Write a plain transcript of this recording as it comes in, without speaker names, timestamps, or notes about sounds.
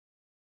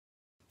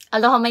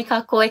Aloha mai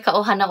ka koe ka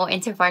ohana o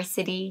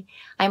InterVarsity.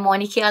 I'm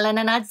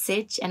Moani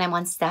Sitch, and I'm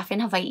on staff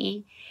in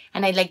Hawaii.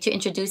 And I'd like to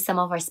introduce some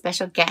of our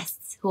special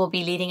guests who will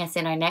be leading us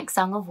in our next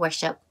song of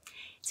worship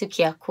to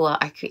Keakua,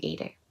 our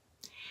Creator.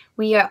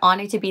 We are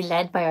honored to be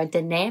led by our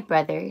nít'éé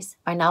brothers,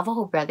 our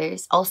Navajo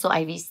brothers, also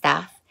Ivy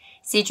staff,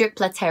 Ceidric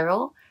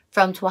Platero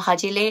from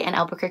Tuahajile and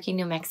Albuquerque,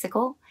 New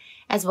Mexico,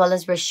 as well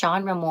as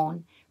Rashawn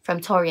Ramone from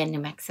Torreon,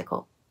 New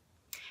Mexico.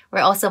 We're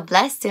also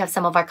blessed to have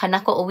some of our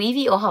Kanaka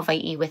Oiwi o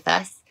Hawaii with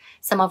us,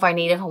 some of our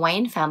native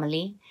Hawaiian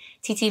family,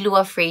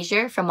 Titilua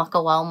Fraser from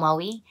Makawao,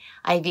 Maui,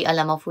 Ivy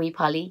alum of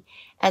Huipali,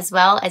 as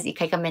well as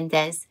Ikaika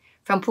Mendez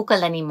from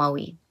Pukalani,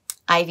 Maui,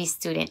 Ivy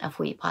student of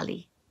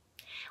Huipali.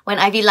 When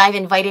Ivy Live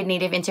invited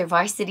Native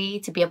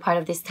InterVarsity to be a part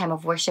of this time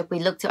of worship, we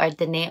looked to our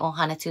nít'éé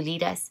ohana to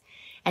lead us,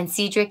 and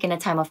Ceidric, in a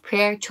time of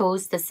prayer,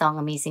 chose the song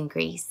Amazing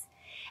Grace.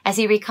 As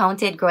he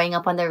recounted growing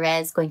up on the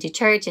res, going to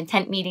church and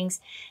tent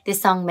meetings,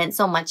 this song meant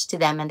so much to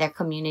them and their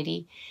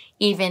community,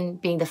 even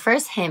being the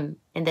first hymn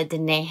in the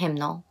nít'éé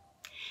hymnal.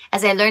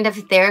 As I learned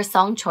of their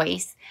song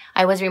choice,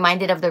 I was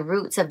reminded of the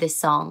roots of this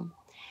song.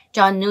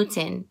 John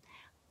Newton,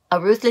 a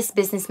ruthless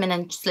businessman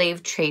and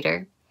slave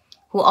trader,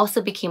 who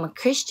also became a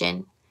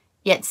Christian,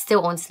 yet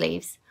still owned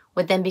slaves,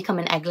 would then become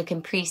an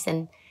Anglican priest,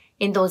 and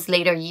in those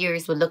later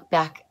years would look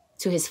back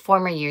to his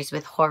former years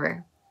with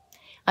horror.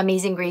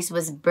 Amazing Grace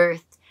was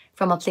birthed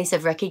from a place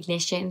of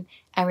recognition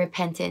and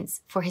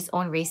repentance for his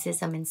own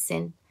racism and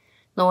sin,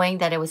 knowing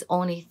that it was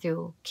only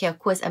through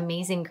Keakua's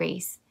amazing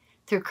grace,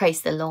 through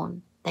Christ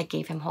alone, that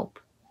gave him hope.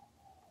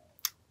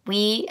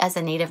 We, as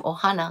a native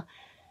ohana,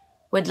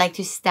 would like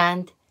to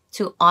stand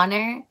to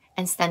honor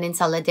and stand in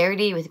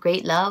solidarity with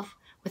great love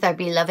with our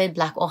beloved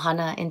Black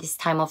ohana in this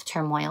time of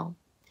turmoil.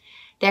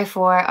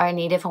 Therefore, our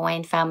native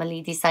Hawaiian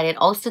family decided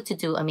also to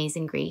do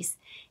Amazing Grace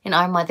in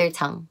our mother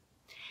tongue.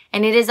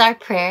 And it is our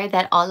prayer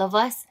that all of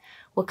us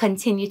will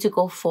continue to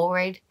go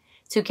forward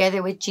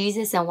together with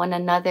Jesus and one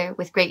another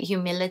with great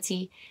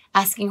humility,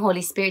 asking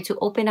Holy Spirit to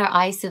open our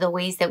eyes to the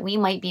ways that we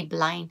might be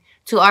blind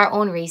to our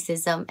own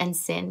racism and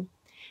sin,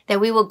 that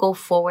we will go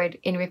forward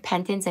in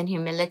repentance and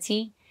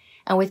humility,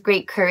 and with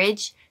great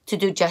courage to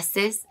do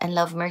justice and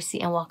love mercy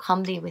and walk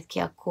humbly with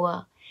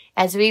Keakua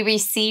as we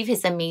receive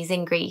His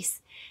amazing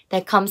grace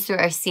that comes through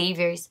our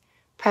Savior's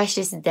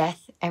precious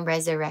death and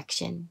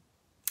resurrection.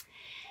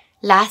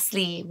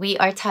 Lastly, we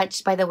are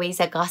touched by the ways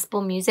that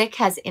gospel music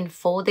has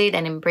enfolded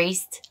and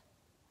embraced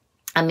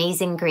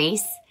Amazing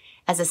Grace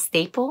as a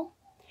staple.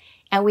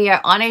 And we are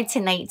honored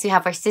tonight to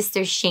have our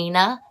sister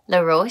Shaina,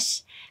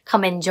 LaRoche,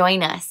 come and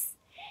join us.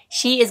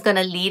 She is going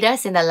to lead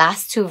us in the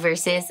last two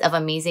verses of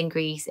Amazing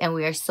Grace, and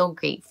we are so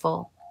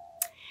grateful.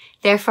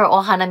 Therefore,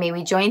 ohana, may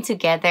we join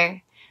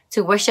together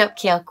to worship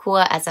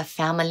Keakua as a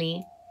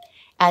family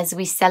as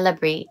we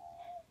celebrate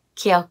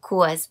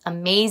Keakua's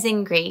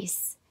amazing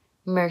grace,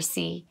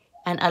 mercy,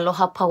 and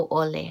aloha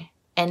pau'ole,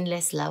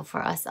 endless love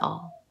for us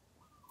all.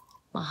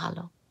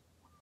 Mahalo.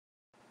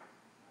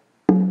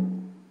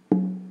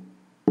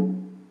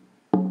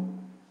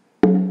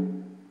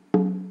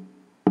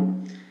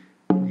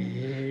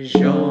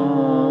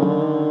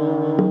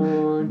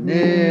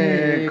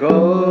 Nizhónígo,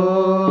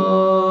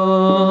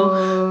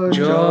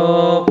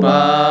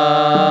 Jooba,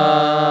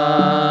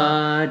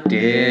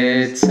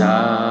 diits'a,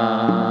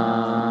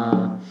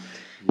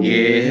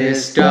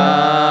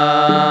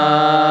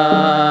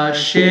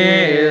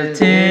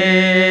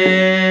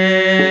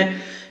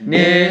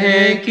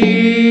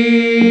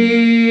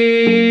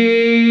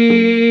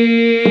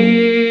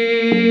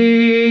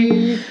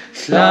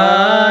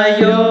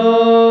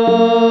 Yóó'íyáá,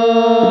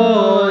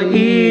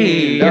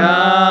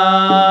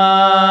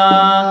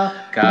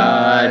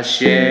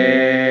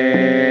 Shaina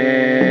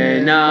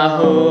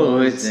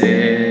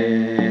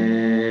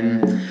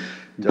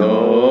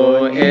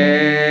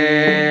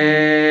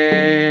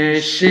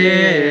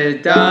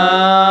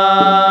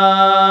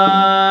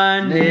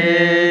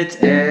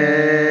nít'éé,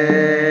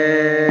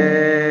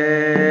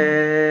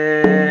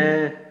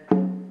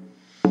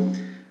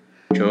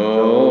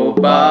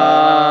 Jooba,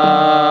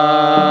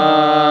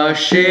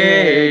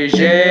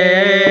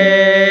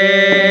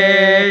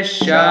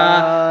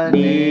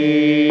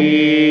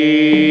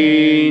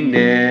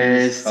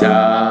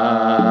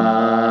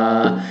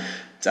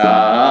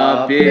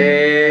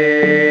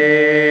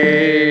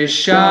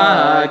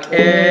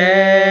 ak'eh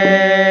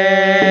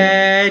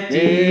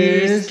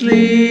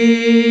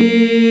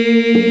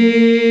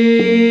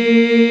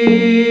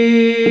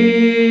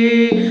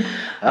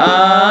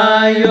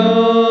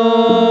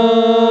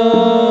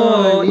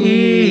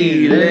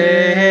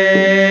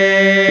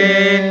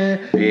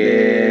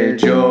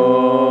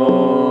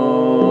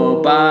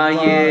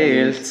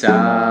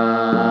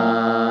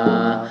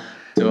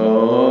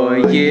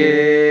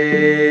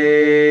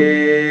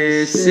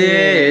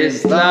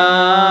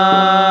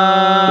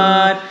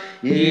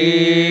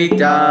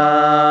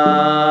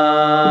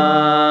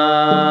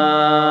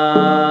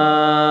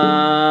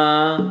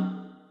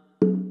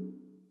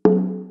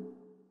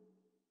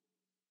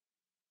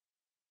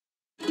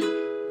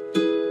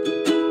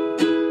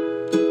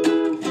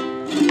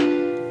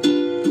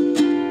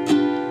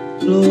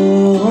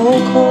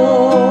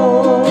Loko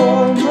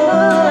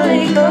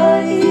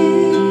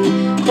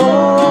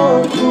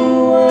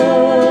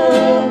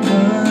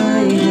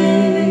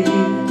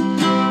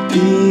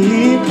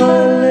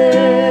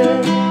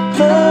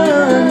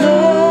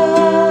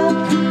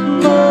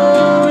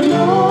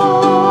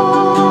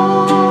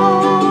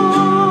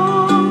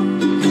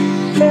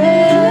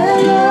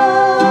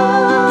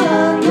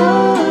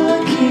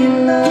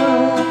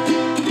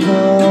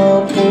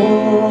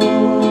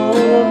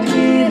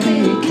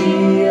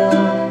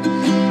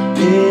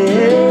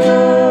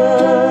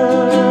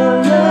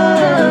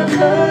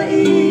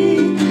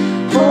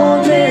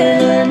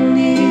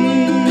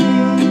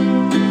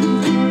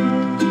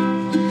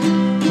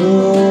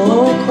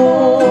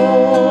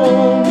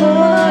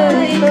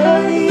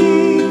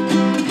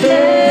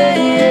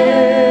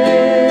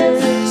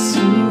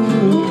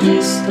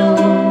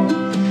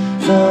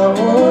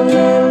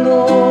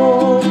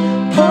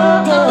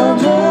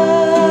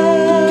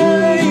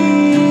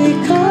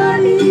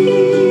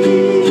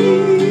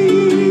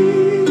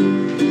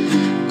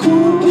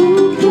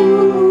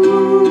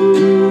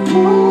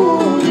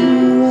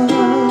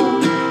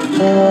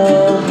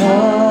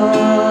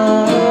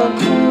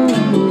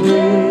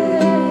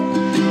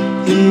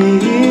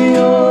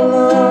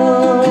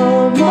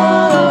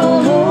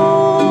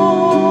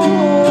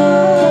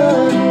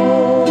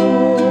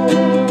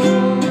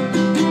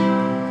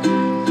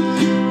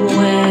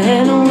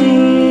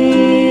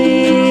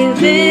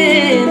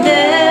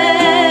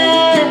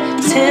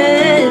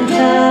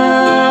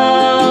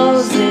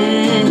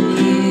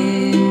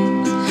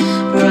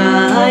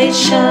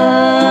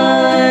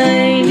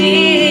shining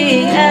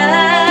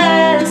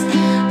as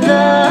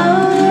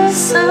the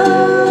sun.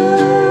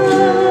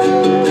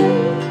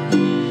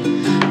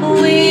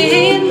 We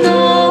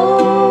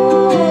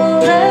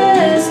know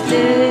rest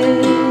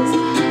is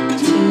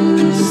to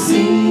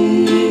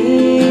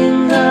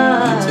sing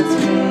God's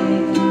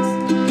praise.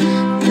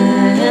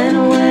 Then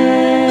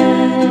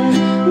when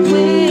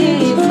we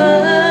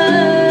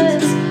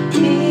first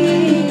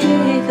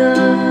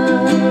begun,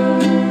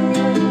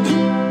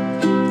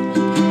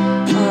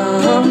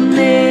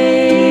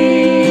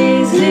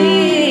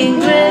 amazing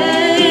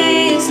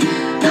grace,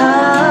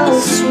 how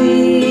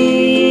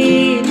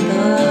sweet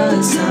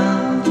the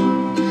sound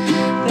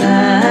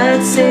that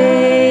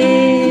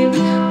saved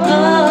a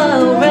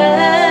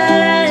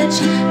wretch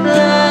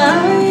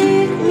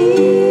like me.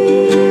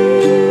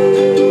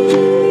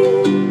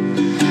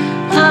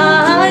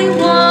 I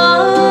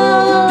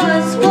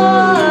once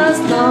was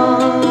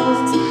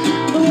lost,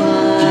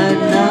 but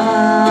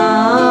now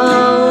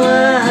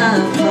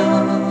I'm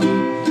found.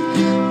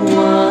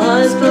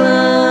 Was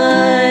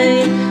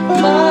blind,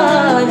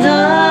 but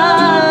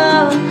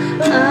now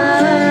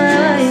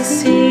I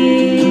see.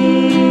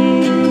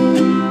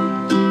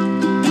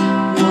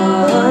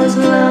 Was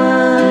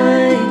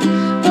blind,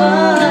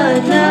 but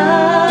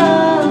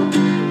now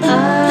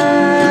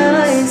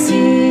I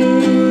see.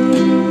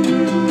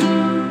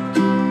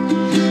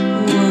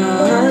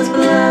 Was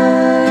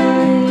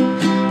blind,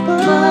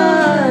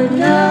 but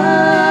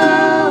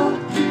now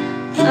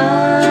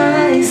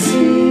I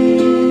see.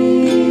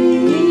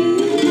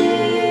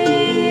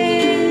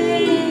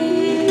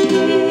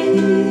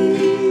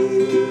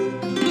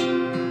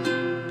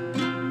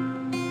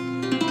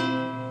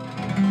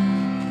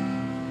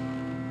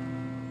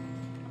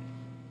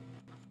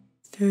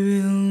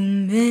 Through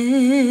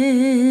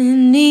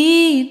many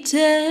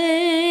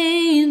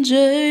dangers,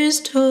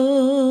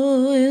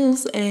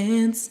 toils,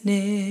 and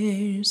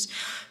snares,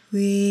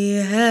 we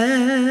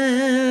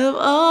have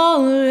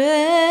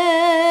already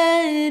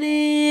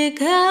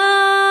come.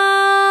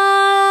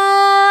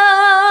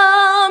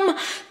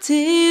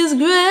 'Tis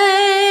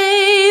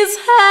grace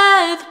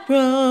hath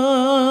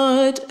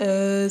brought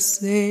us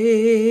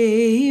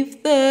safe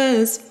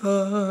thus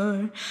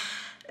far,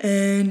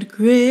 and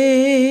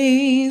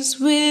grace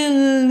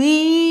will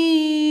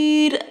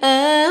lead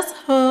us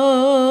home.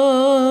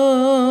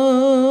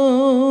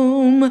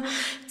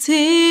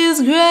 'Tis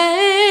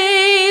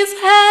grace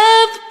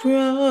hath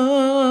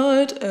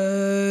brought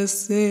us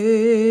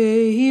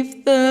safe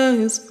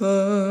thus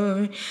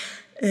far,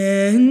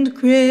 and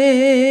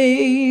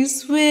grace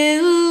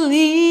will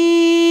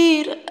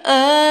lead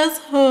us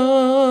home.